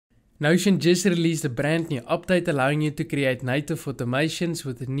Notion just released a brand new update allowing you to create native automations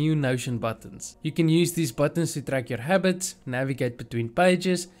with the new Notion buttons. You can use these buttons to track your habits, navigate between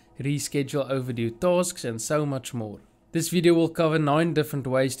pages, reschedule overdue tasks, and so much more. This video will cover 9 different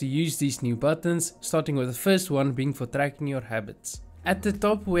ways to use these new buttons, starting with the first one being for tracking your habits. At the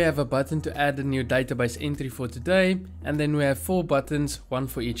top we have a button to add a new database entry for today, and then we have 4 buttons, one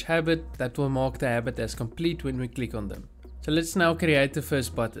for each habit, that will mark the habit as complete when we click on them. So let's now create the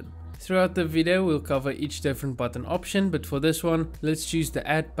first button. Throughout the video we'll cover each different button option, but for this one let's choose the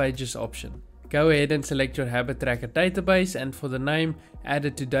Add Pages option. Go ahead and select your habit tracker database, and for the name add a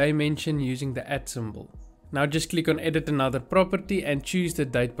today mention using the @ symbol. Now just click on edit another property and choose the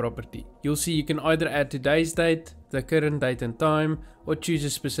date property. You'll see you can either add today's date, the current date and time, or choose a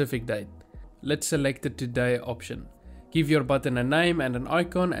specific date. Let's select the today option. Give your button a name and an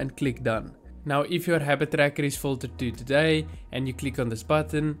icon and click done. Now if your habit tracker is filtered to today and you click on this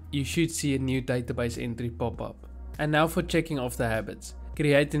button, you should see a new database entry pop up. And now for checking off the habits.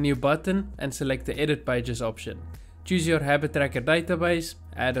 Create a new button and select the edit pages option. Choose your habit tracker database,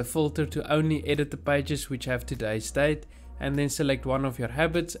 add a filter to only edit the pages which have today's date, and then select one of your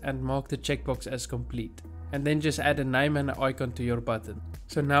habits and mark the checkbox as complete. And then just add a name and an icon to your button.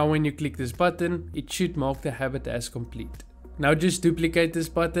 So now when you click this button, it should mark the habit as complete. Now just duplicate this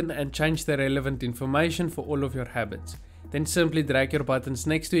button and change the relevant information for all of your habits. Then simply drag your buttons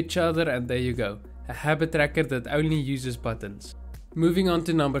next to each other and there you go. A habit tracker that only uses buttons. Moving on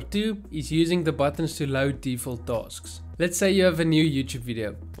to number 2 is using the buttons to load default tasks. Let's say you have a new YouTube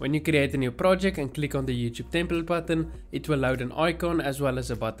video. When you create a new project and click on the YouTube template button, it will load an icon as well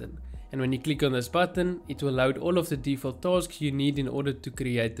as a button. And when you click on this button, it will load all of the default tasks you need in order to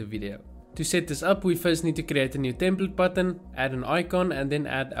create the video. To set this up, we first need to create a new template button, add an icon, and then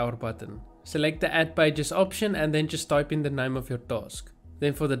add our button. Select the Add Pages option and then just type in the name of your task.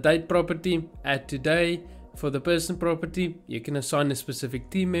 Then for the date property, add today. For the person property, you can assign a specific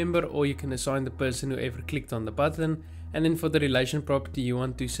team member or you can assign the person who ever clicked on the button. And then for the relation property, you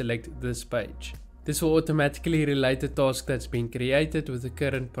want to select this page. This will automatically relate the task that's been created with the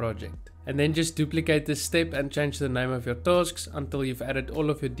current project. And then just duplicate this step and change the name of your tasks until you've added all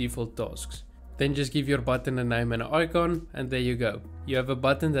of your default tasks. Then just give your button a name and an icon, and there you go. You have a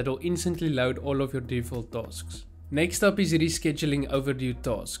button that will instantly load all of your default tasks. Next up is rescheduling overdue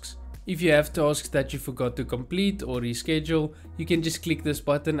tasks. If you have tasks that you forgot to complete or reschedule, you can just click this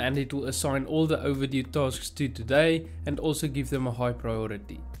button and it will assign all the overdue tasks to today and also give them a high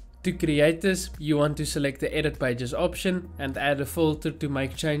priority. To create this, you want to select the Edit Pages option and add a filter to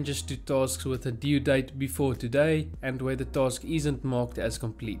make changes to tasks with a due date before today and where the task isn't marked as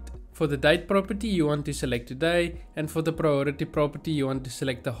complete. For the date property, you want to select today, and for the priority property, you want to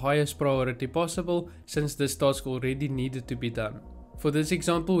select the highest priority possible since this task already needed to be done. For this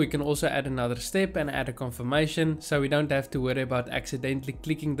example, we can also add another step and add a confirmation so we don't have to worry about accidentally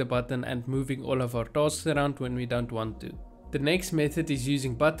clicking the button and moving all of our tasks around when we don't want to. The next method is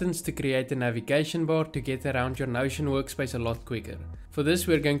using buttons to create a navigation bar to get around your Notion workspace a lot quicker. For this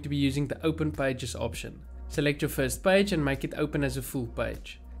we're going to be using the Open Pages option. Select your first page and make it open as a full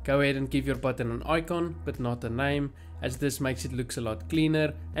page. Go ahead and give your button an icon but not a name, as this makes it look a lot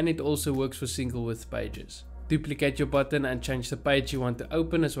cleaner and it also works for single width pages. Duplicate your button and change the page you want to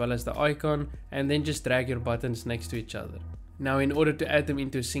open as well as the icon, and then just drag your buttons next to each other. Now in order to add them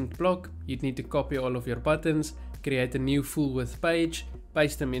into a synced block, you'd need to copy all of your buttons, create a new full width page,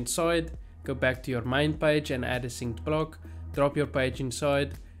 paste them inside, go back to your main page and add a synced block, drop your page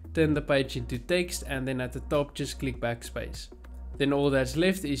inside, turn the page into text, and then at the top just click backspace. Then all that's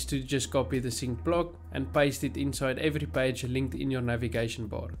left is to just copy the synced block and paste it inside every page linked in your navigation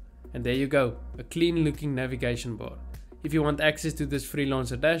bar. And there you go, a clean looking navigation bar. If you want access to this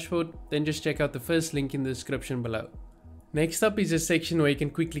freelancer dashboard, then just check out the first link in the description below. Next up is a section where you can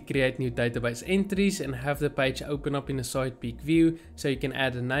quickly create new database entries and have the page open up in a side peek view so you can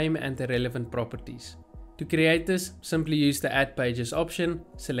add a name and the relevant properties. To create this, simply use the Add Pages option,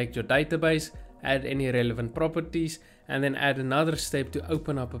 select your database, add any relevant properties, and then add another step to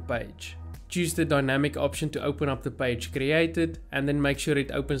open up a page. Choose the dynamic option to open up the page created and then make sure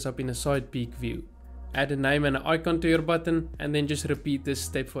it opens up in a side peek view. Add a name and an icon to your button and then just repeat this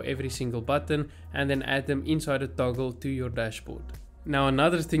step for every single button and then add them inside a toggle to your dashboard. Now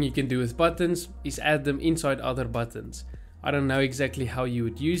another thing you can do with buttons is add them inside other buttons. I don't know exactly how you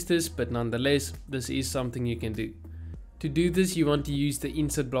would use this, but nonetheless this is something you can do. To do this you want to use the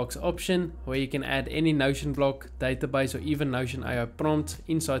Insert Blocks option where you can add any Notion block, database, or even Notion AI prompt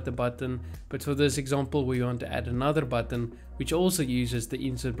inside the button, but for this example we want to add another button which also uses the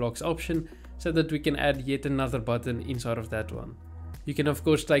Insert Blocks option so that we can add yet another button inside of that one. You can of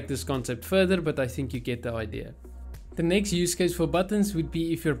course take this concept further, but I think you get the idea. The next use case for buttons would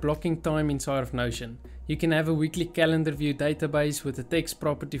be if you're blocking time inside of Notion. You can have a weekly calendar view database with a text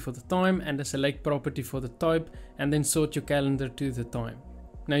property for the time and a select property for the type, and then sort your calendar to the time.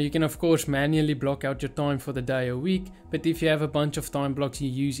 Now you can of course manually block out your time for the day or week, but if you have a bunch of time blocks you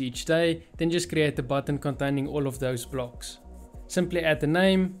use each day, then just create a button containing all of those blocks. Simply add the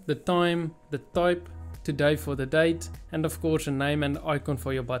name, the time, the type, today for the date, and of course a name and icon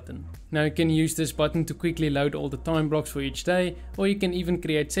for your button. Now you can use this button to quickly load all the time blocks for each day, or you can even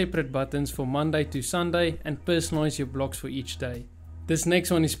create separate buttons for Monday to Sunday and personalize your blocks for each day. This next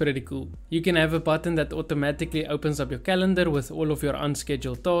one is pretty cool. You can have a button that automatically opens up your calendar with all of your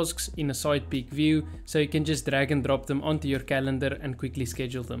unscheduled tasks in a side peek view, so you can just drag and drop them onto your calendar and quickly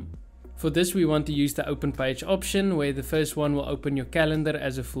schedule them. For this we want to use the open page option, where the first one will open your calendar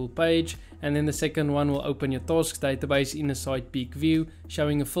as a full page, and then the second one will open your tasks database in a side peek view,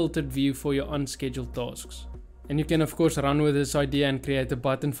 showing a filtered view for your unscheduled tasks. And you can of course run with this idea and create a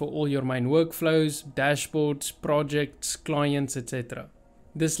button for all your main workflows, dashboards, projects, clients, etc.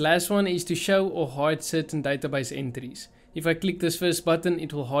 This last one is to show or hide certain database entries. If I click this first button,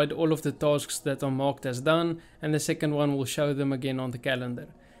 it will hide all of the tasks that are marked as done, and the second one will show them again on the calendar.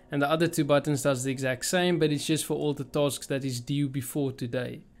 And the other two buttons does the exact same, but it's just for all the tasks that is due before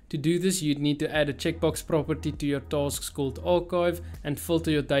today. To do this, you'd need to add a checkbox property to your tasks called archive and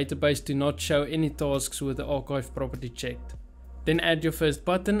filter your database to not show any tasks with the archive property checked. Then add your first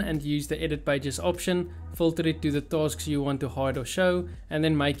button and use the edit pages option, filter it to the tasks you want to hide or show, and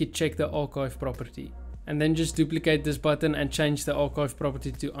then make it check the archive property. And then just duplicate this button and change the archive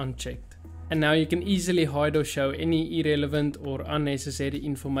property to unchecked. And now you can easily hide or show any irrelevant or unnecessary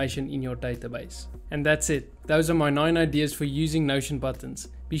information in your database. And that's it. Those are my 9 ideas for using Notion buttons.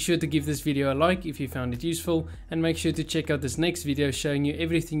 Be sure to give this video a like if you found it useful, and make sure to check out this next video showing you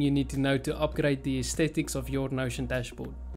everything you need to know to upgrade the aesthetics of your Notion dashboard.